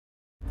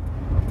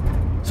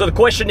So the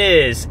question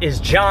is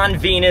John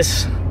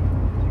Venus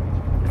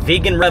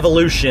vegan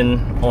revolution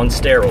on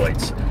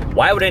steroids?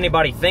 Why would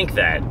anybody think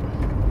that?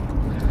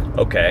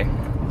 Okay,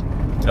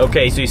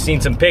 so you've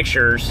seen some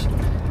pictures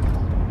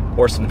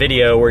or some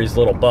video where he's a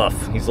little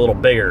buff, he's a little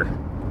bigger.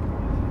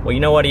 Well, you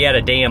know what? He had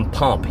a damn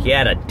pump. He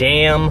had a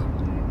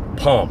damn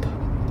pump.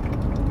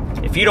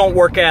 If you don't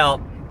work out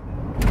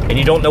and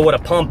you don't know what a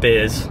pump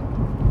is,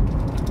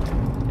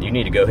 you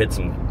need to go hit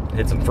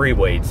some free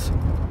weights.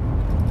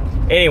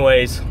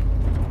 Anyways,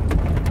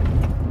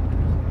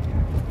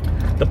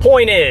 the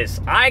point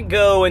is, I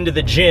go into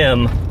the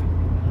gym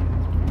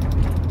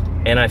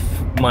and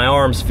my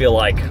arms feel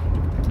like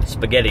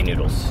spaghetti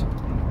noodles.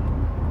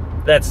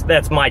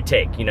 That's my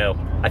take, you know.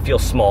 I feel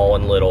small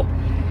and little,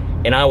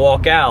 and I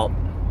walk out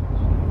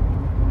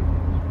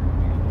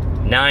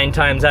 9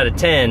 times out of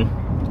 10.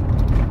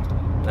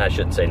 I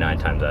shouldn't say 9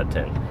 times out of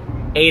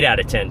 10. 8 out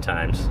of 10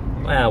 times.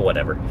 Well,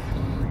 whatever.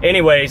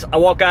 Anyways, I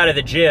walk out of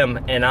the gym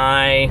and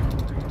I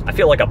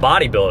feel like a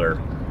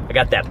bodybuilder. I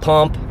got that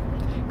pump,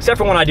 except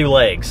for when I do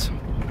legs.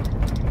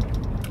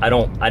 I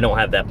don't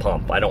have that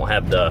pump. I don't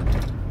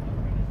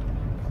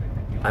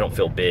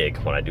feel big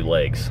when I do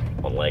legs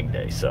on leg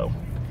day. So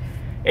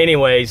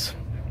anyways,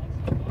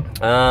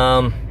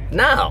 no,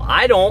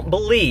 I don't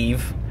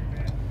believe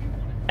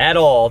at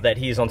all that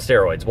he's on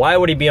steroids. Why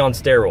would he be on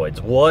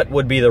steroids? What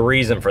would be the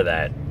reason for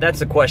that? That's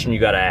the question you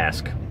got to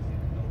ask.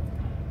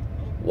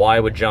 Why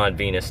would John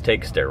Venus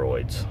take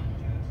steroids?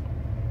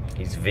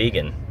 He's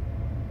vegan.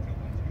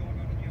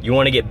 You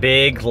want to get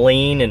big,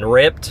 lean, and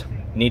ripped?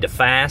 You need to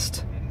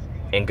fast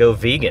and go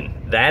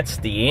vegan. That's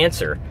the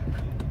answer.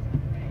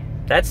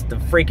 That's the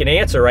freaking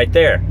answer right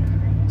there.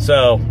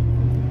 So,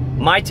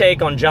 my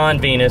take on John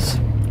Venus,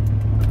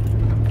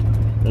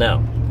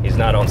 no, he's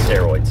not on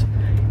steroids.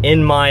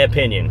 In my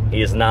opinion,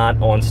 he is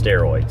not on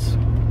steroids.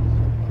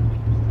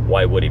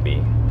 Why would he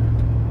be?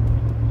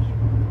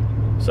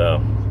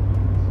 So,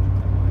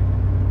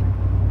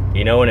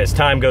 you know, and as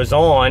time goes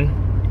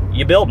on,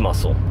 you build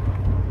muscle.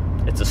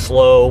 It's a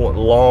slow,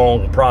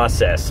 long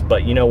process,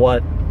 but you know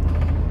what?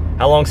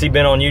 How long's he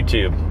been on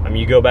YouTube? I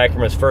mean, you go back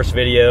from his first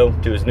video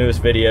to his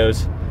newest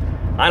videos.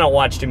 I don't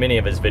watch too many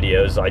of his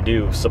videos. I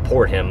do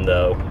support him,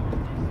 though.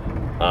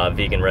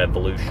 Vegan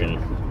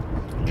Revolution,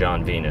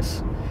 John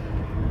Venus.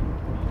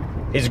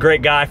 He's a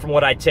great guy from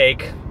what I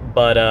take,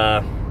 but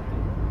I'm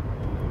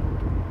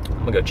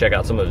gonna go check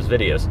out some of his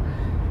videos.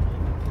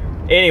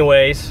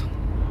 Anyways,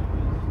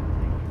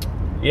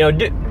 you know,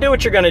 do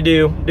what you're gonna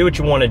do. Do what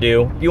you want to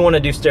do. If you want to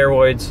do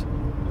steroids,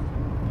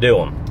 do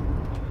them.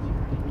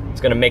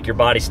 It's gonna make your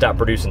body stop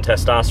producing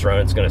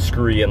testosterone. It's gonna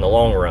screw you in the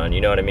long run.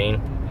 You know what I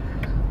mean?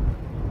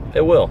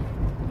 It will.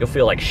 You'll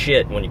feel like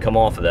shit when you come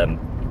off of them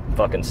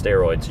fucking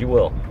steroids. You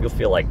will. You'll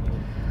feel like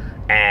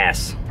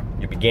ass.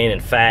 You'll be gaining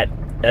fat.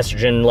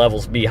 Estrogen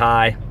levels be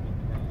high.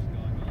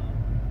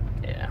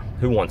 Yeah.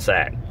 Who wants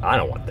that? I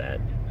don't want that.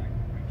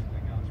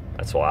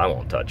 That's why I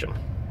won't touch them.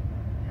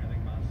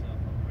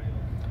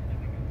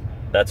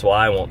 That's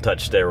why I won't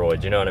touch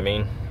steroids, you know what I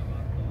mean?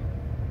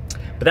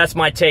 But that's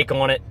my take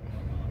on it.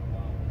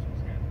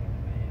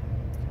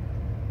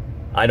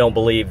 I don't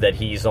believe that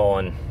he's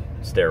on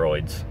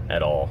steroids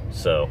at all,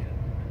 so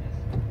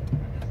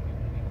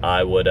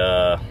I would,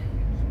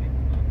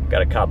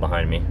 got a cop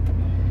behind me.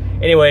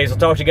 Anyways, I'll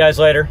talk to you guys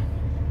later.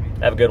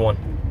 Have a good one.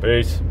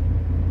 Peace.